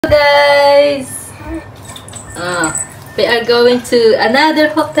guys! We are going to another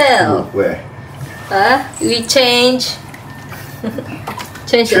hotel. Where? We change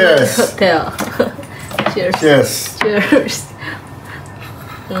another hotel. Cheers. Yes. Cheers.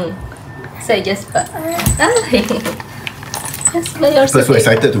 Say Jasper. Jasper, you're so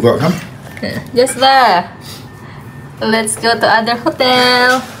excited to go out, huh? Jasper, let's go to other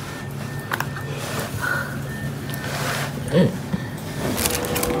hotel.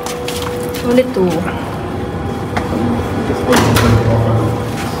 Only two.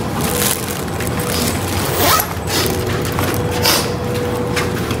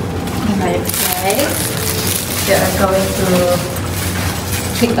 Okay. We are going to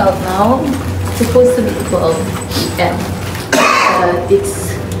check out now. It's supposed to be 12 p.m.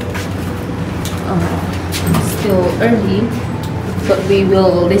 It's still early, but we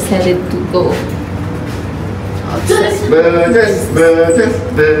will decided to go outside.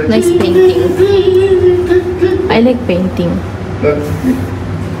 Nice painting. I like painting.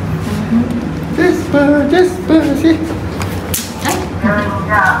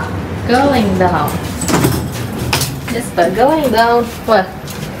 Going down. Just going down. What?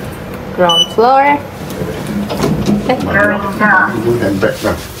 Ground floor. New handbag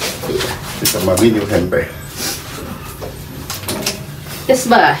now. It's a mommy new handbag.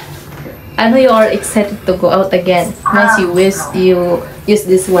 Jasper, I know you are excited to go out again. Once you use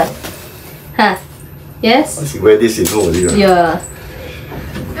this one. Huh? Yes? She wear this in home already. Yeah.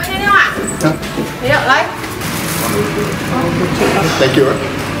 Thank you.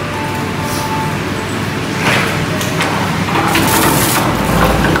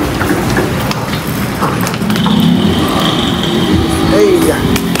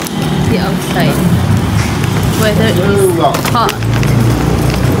 The outside weather is hot.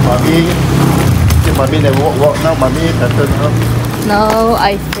 Mommy never walk now. Mommy better now. Now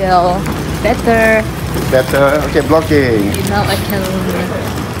I feel better. Better. Okay, blocking. Now I can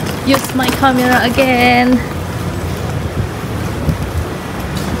use my camera again.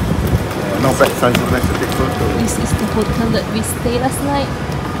 No bad signs of nice to take photo. This is the hotel that we stayed last night.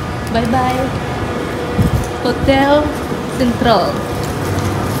 Bye bye. Hotel Central.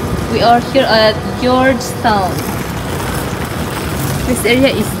 We are here at Georgetown. This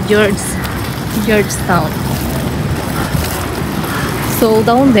area is Georgetown. So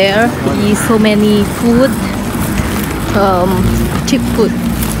down there is so many food, cheap food,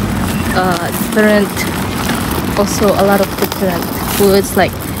 different. Also a lot of different foods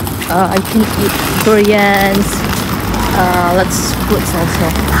like I can eat durians, lots of foods also.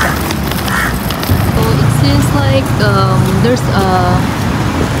 So it seems like there's a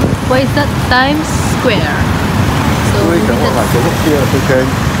why is that Times Square? So Look here, okay.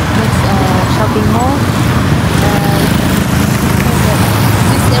 that's a shopping mall, and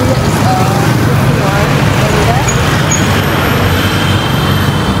this area is a popular area.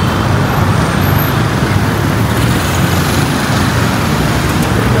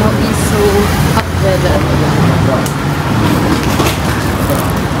 Now it's so hot weather.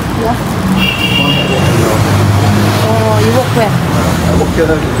 Yeah. Oh, you walk where? I walk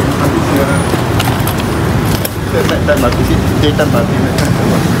here. Nighttime party, daytime party.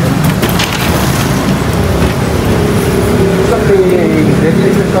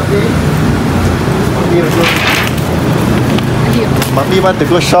 Shopping. Mommy want to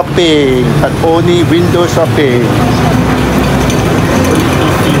go shopping, but only window shopping.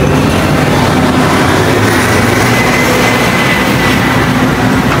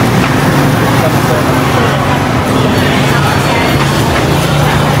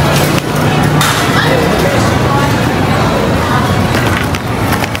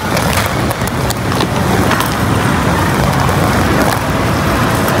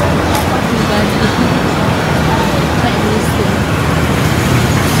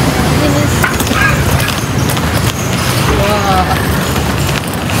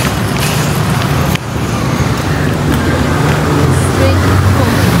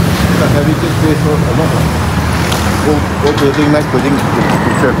 Heritage place, so a lot of old building, nice building,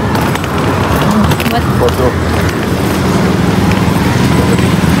 picture. What? Photo.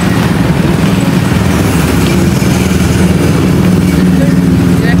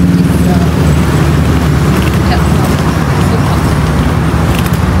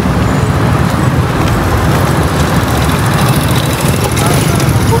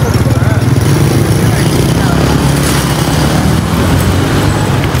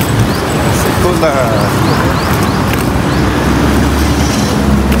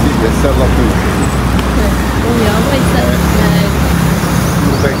 Sell lot too. Oh yeah, what is that?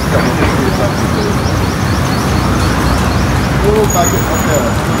 Oh, budget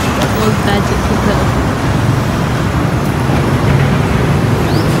hotel.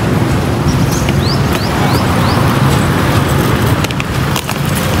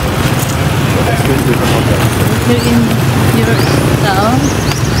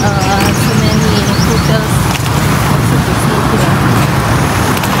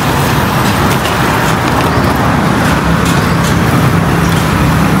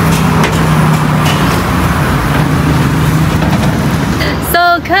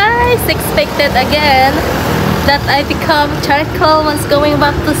 So guys, expected again that I become charcoal once going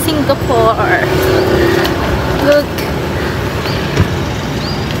back to Singapore. Look,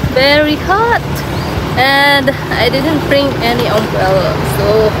 very hot, and I didn't bring any umbrella,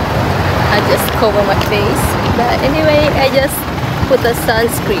 so I just cover my face. But anyway, I just put a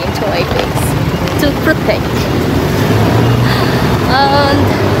sunscreen to my face to protect. And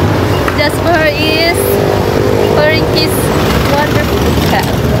Jasper is wearing his wonderful cap,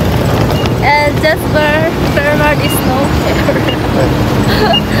 and Jasper Bernard is no hair.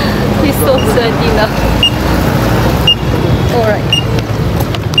 He's so sweaty now. Alright.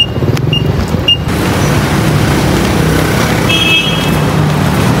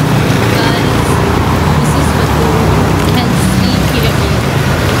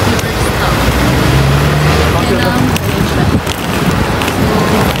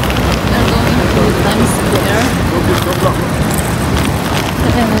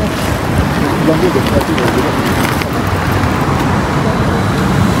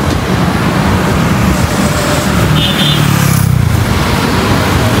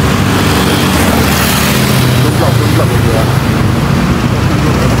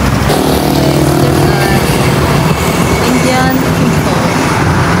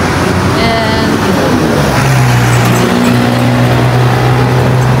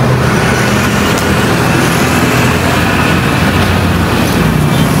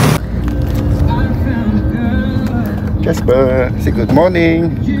 Jasper, say good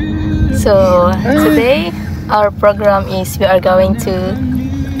morning. So today our program is we are going to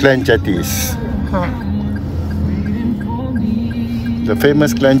Clan Jetties. The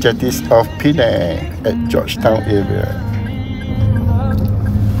famous Clan Jetties of Penang at Georgetown area.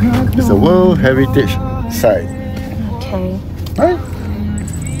 It's a World Heritage Site. Okay. Right?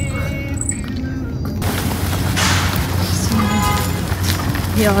 So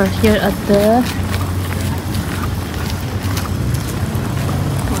we are here at the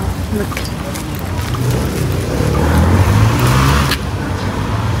look.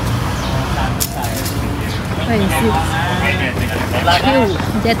 Where is it?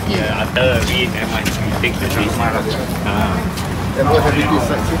 Jetty. And what heritage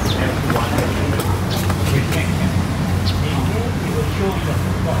site?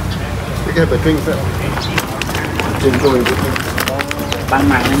 You can have a drink, sir. Can go in between. Ban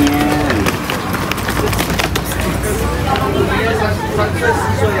mặn nha.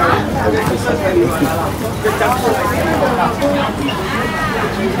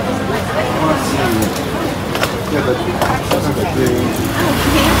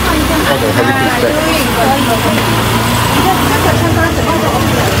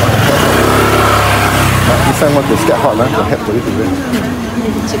 This one want to get hot, the head for it to win.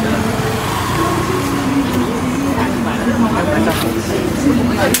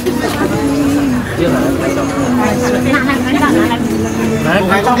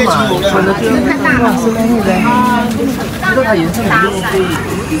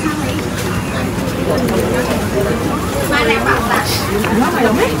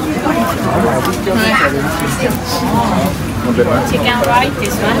 Chicken rice,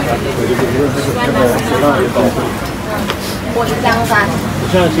 this one.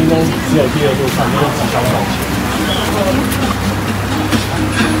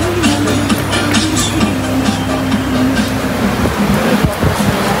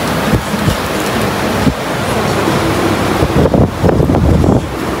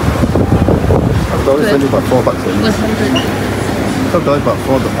 It's only about $4 only. $12 about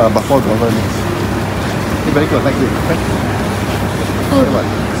 $4. You better go like this. Oh.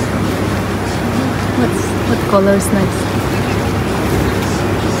 What color is nice?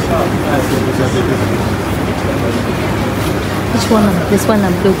 Which one? This one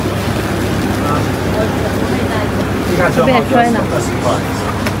and blue. Maybe I try now.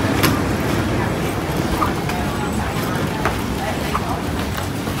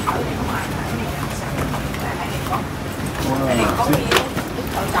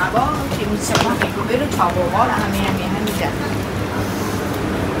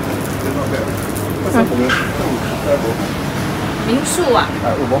民宿啊，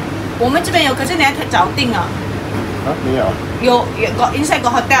我们这边有，可是你要早订啊。没有。有个 inside 個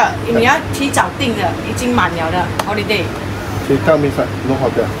hotel， 你要提早訂嘅，已經滿了的 holiday。So tell me, sir, no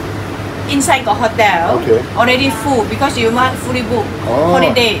hotel. Inside 個 hotel, Okay. already full because you want fully book. Oh.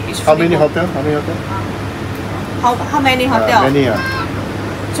 Holiday is How fully many booked. hotel? How many hotel? How many hotel? Many.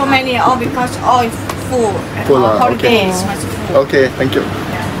 So many, all because all is full. Full, holiday okay. is much full. Okay, thank you.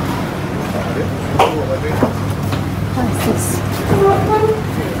 What is this?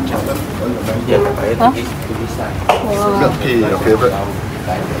 Giờ phải đi đi xài. Milk tea, your favorite.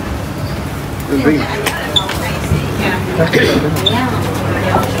 Drink.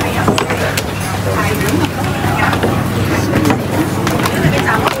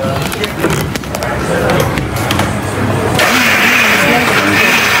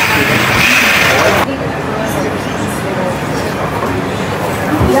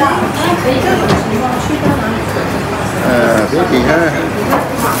 Thế thì ha.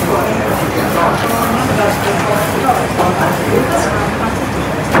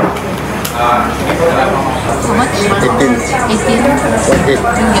 How much? 18. 18.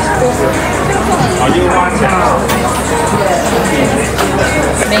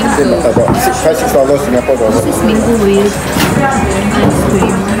 Mango. About $5-6 Singapore dollars. This is mango with ice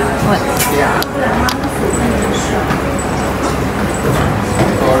cream. What?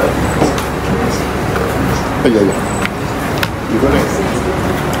 Oh, yeah, yeah. You go next.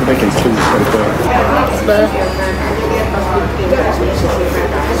 I can choose right there.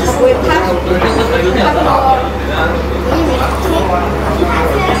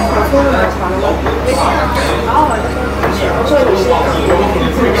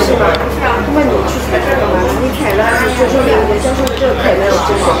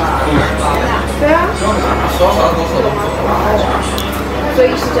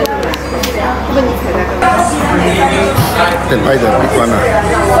 Can buy the big one.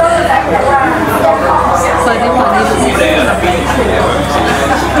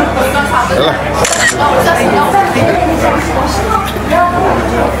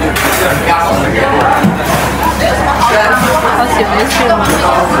 How's your Malaysia?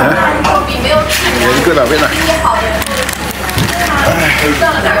 Very good, wait lah.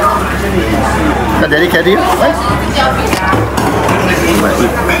 Got Daddy carry?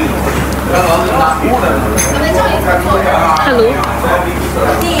 Hello.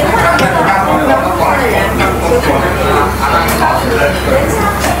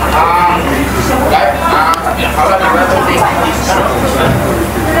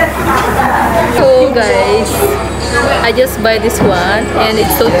 So guys, I just buy this one and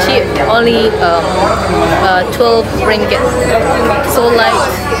it's so cheap, only 12 ringgit. So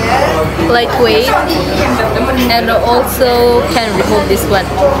lightweight, and also can remove this one.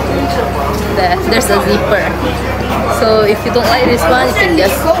 There's a zipper. So if you don't like this one, you can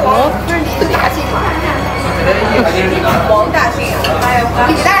just remove to the other.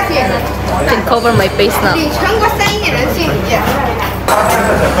 I can cover my face now.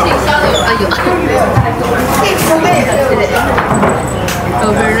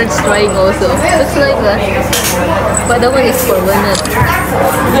 Oh, Bernard's trying also. Looks like that. But that one is for Bernard.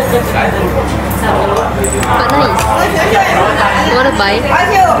 But nice. You wanna buy?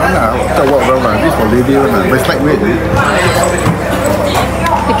 I walk around. This for lady one. But it's lightweight.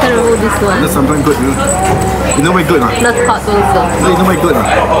 You can remove this one. That's something good. You know why good? Not hot also. No, you know why good?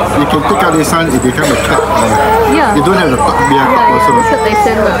 You can take out this one, it becomes a cup. Yeah. You don't have the beer cup also. That's what I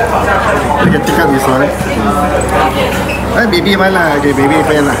said. You can take out this one. Hey, baby one lah. Okay, baby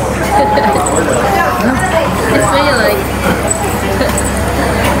pen lah. It's very like.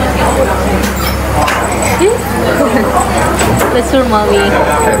 Let's show mommy.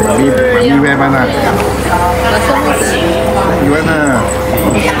 Mommy wear one lah. You want lah.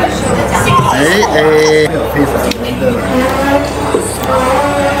 Hey, hey.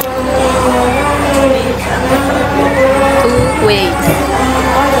 Two ways.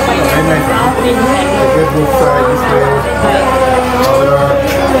 Very nice. Get both sides this way.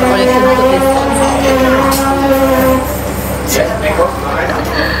 Or you can put this.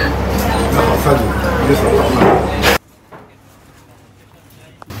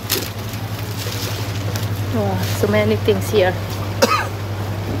 Wow, so many things here.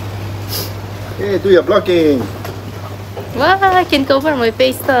 Hey, do your blocking. Wow, I can cover my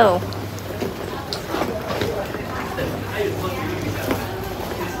face though.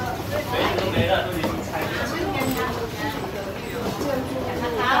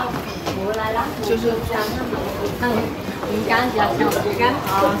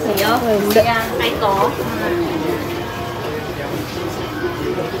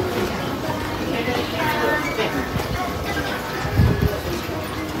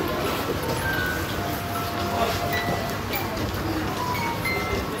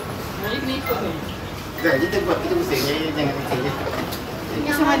 Dah, kita buat kita pusing je, jangan pusing je. Ini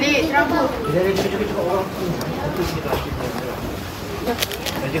semua di rambut.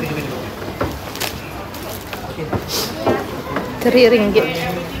 RM3.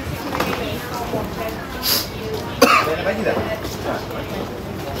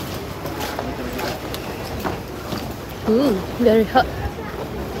 Ooh, very hot.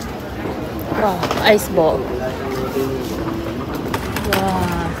 Wow, ice ball.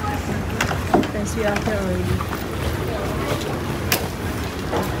 Wow. Friends, we are here already.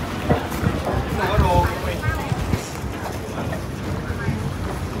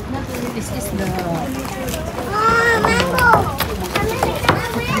 This is the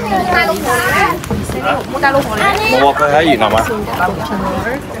Một cái gì nào mà?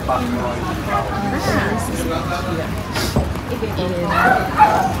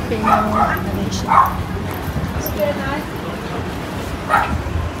 Penang, Malaysia.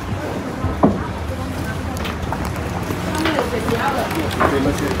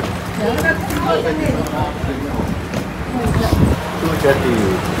 Jetty.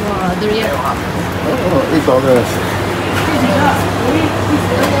 Wow, durian. Oh, $8.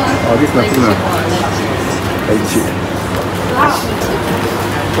 Oh, this nothing lah. Very cheap.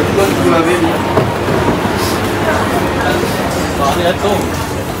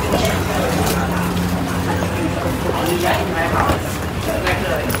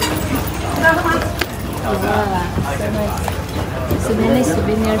 So many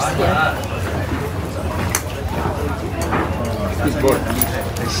souvenirs here. This board.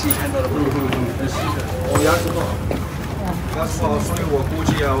 我牙齿不好，牙齿不好，所以我估计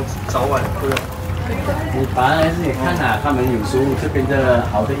要早晚都要。你反而是你看呐、他们有时候这边的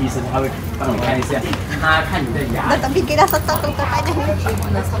好的医生他会帮你看一下，他看你的牙。 Tapi kita setengah tadi.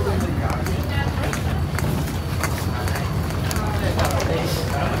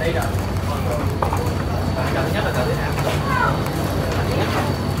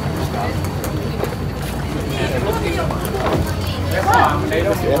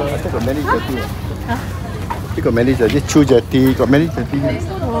 I got many jetty. You got many jetty. This jetty. Got many jetty.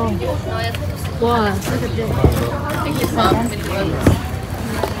 Wow, look at this.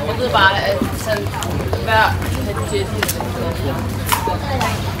 我是把不要很接近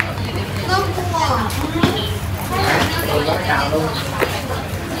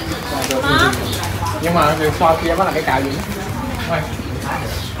Nhưng mà người qua kia vẫn là cái cào gì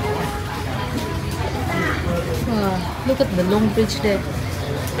Wow, look at the long bridge there.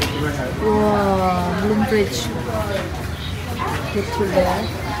 Wow, long bridge. Look through there.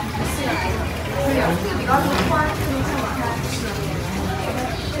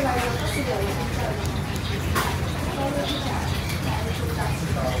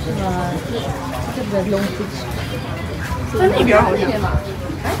 Wow, look at the long bridge. 在那边好像。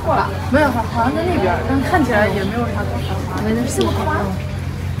哎，过了。没有，好像在那边，但看起来也没有啥多少。没得事。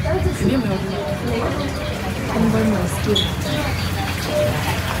肯定没有这个。 Humble my skin.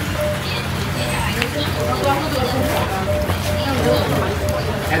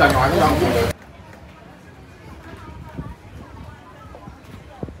 Cái đòi hỏi đúng không?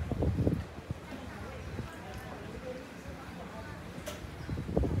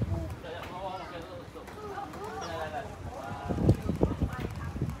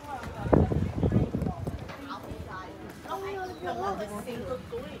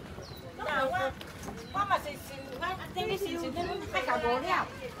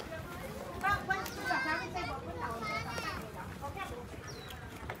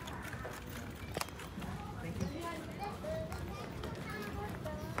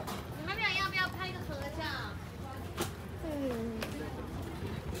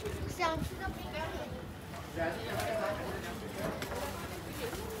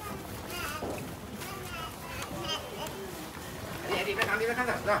 Đi ra khán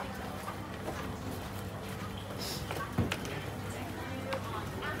giả.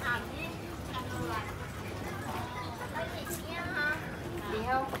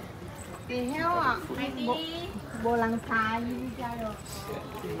 Thì heo à, bộ lăng thái đi ra rồi.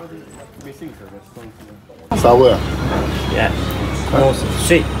 Sour. Yeah. No,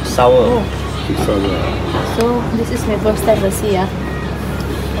 sweet, sour. Sweet sour. So this is my first time to see.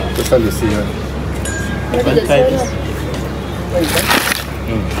 First time to see her. Very good. Try this.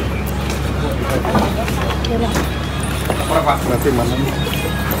 Nanti mana?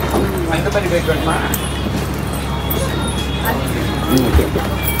 Anh có bên về gần mà.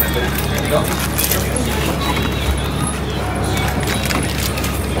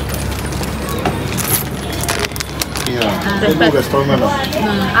 Yeah. This restaurant.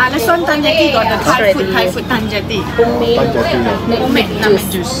 This one tanjati got the Thai food tanjati. Homemade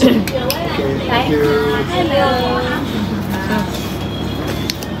lemon juice. Thank you.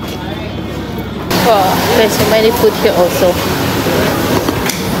 Wow, there's so many food here also.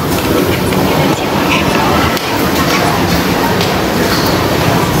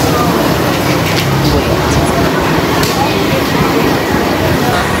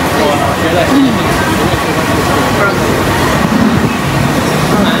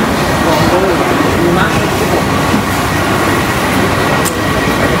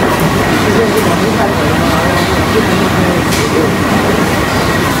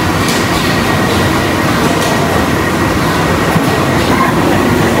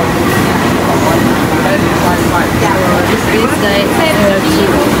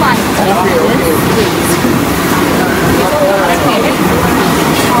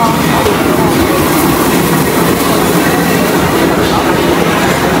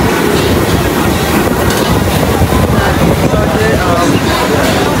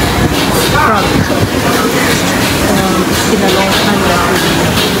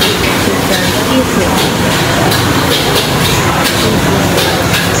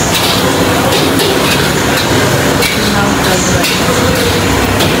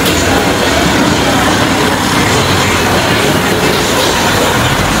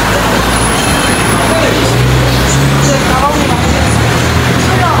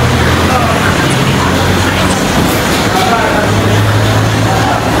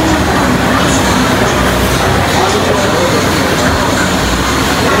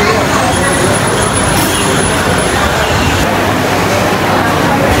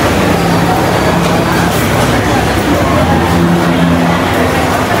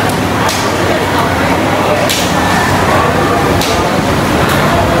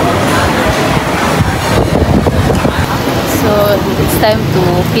 time to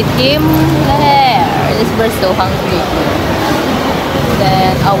feed him. There, this bird's so hungry.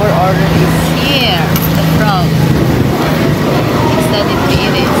 Then our order is here, the frog. Decided to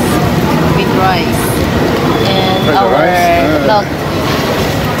eat it with rice and Like the our rice? dog.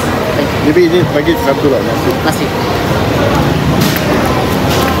 Maybe ini bagi satu lah nasi. Nasi.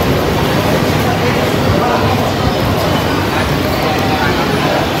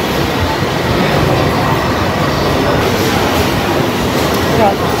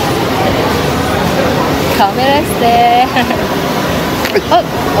 Camera is there. Oh,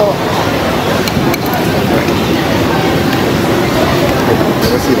 oh.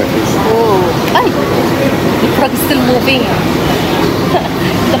 Never see like this. Oh, ay! The frog is still moving.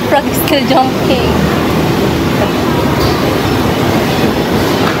 The frog is still jumping.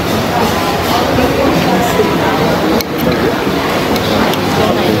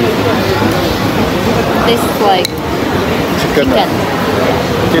 This is like Chicken. chicken.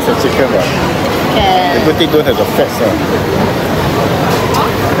 This is chicken lah. And Everything don't have the fats lah.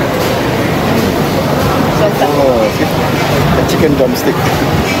 so fat. Oh, see? A chicken drumstick.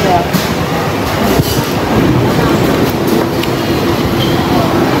 Yeah.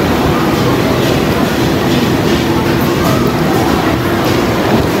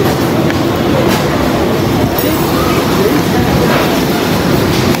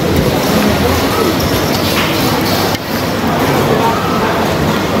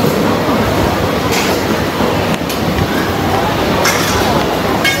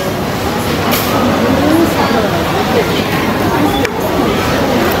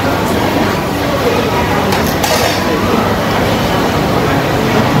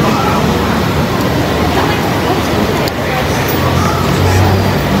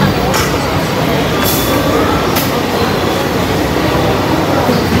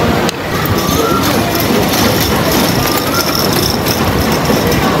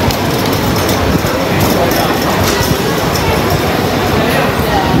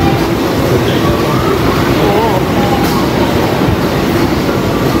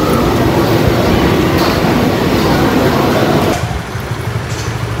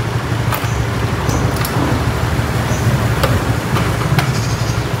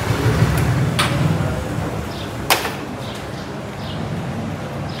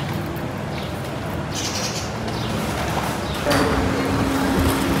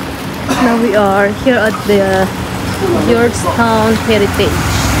 Now we are here at the Georgetown Heritage.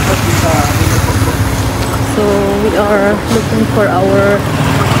 So we are looking for our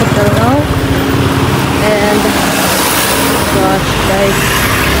hotel now. And gosh guys,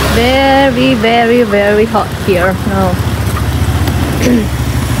 very hot here now.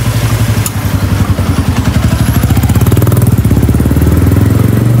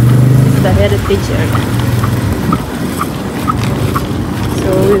 It's the heritage area. So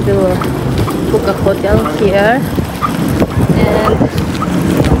we will book a hotel here and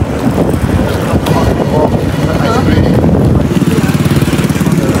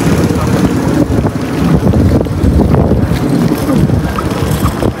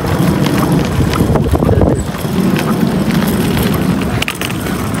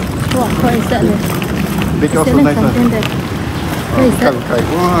wow, what is that? Make Is also there nice lah. something there? What is that? Okay.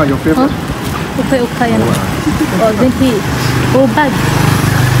 Wow, your favorite. Huh? Okay, oh, 20. Oh, bag.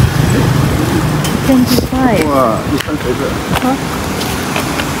 25. Wow, this one favorite. Huh?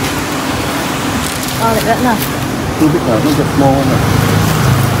 Oh, like that lah. Too big lah, not the small one lah.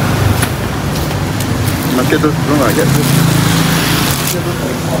 Market those, no lah, get this.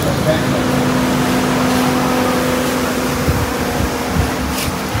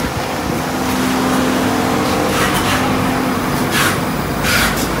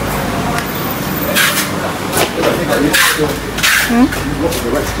 The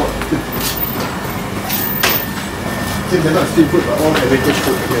right spot. Since they're not seafood, but all heritage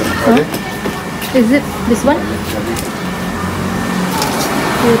food here. Okay? Is it this one?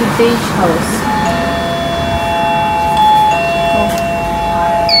 Heritage house. Oh.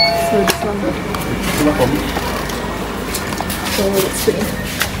 So this one. Not for me. So let's see.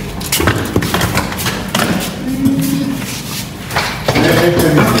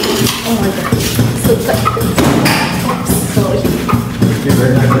 Oh my god. So tight. Oops, sorry. Okay,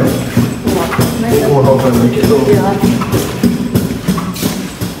 very nice, right? Nice. Oh, how can make it so? Yeah.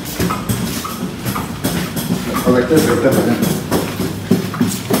 Collectors,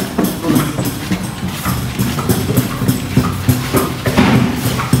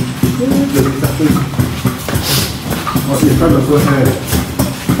 Oh, in front of us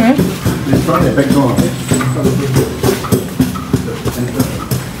there. In front and back door.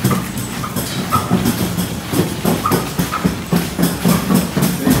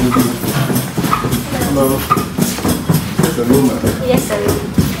 Hello. There's a room. Yes, sir.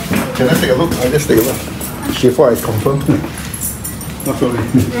 Can I take a look? I'll just take a look. Before I confirm. Not sorry.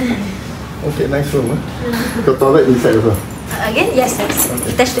 Okay, nice room. The toilet inside as well. Again, yes, sir.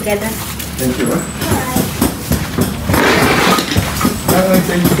 Attached together. Thank you.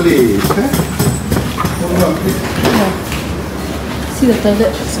 Same place. See the toilet,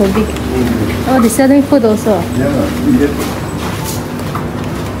 so big. Oh, they're selling food also. Yeah, Indian food.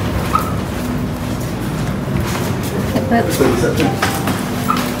 Like that. That's the reception.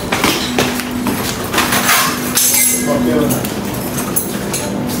 Hotel.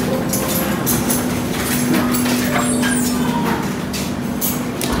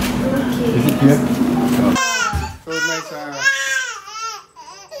 Is it here? So nice.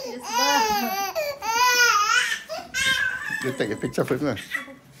 You take a picture first, lah.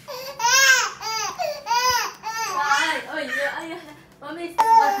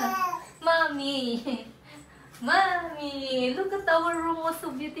 Mommy, mommy, look at our room, was so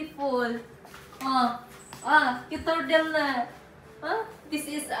beautiful. You told them na, this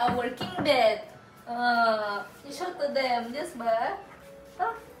is our king bed. You show to them, just ba?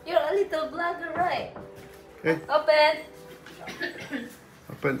 You're a little blogger, right? Hey, Open.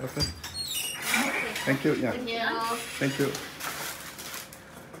 open. Thank you. Yeah. Thank you.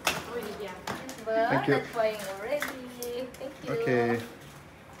 Thank you. That's fine already. Thank you. Okay.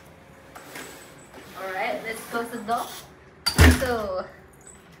 Alright, let's close the door. So,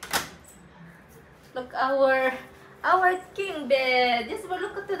 look our king bed. Just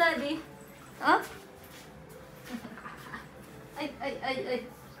look at the daddy. Huh? Ay.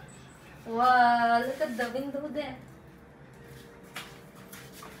 Wow, look at the window there.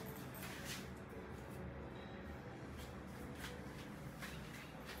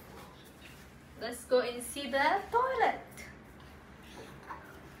 Let's go and see the toilet.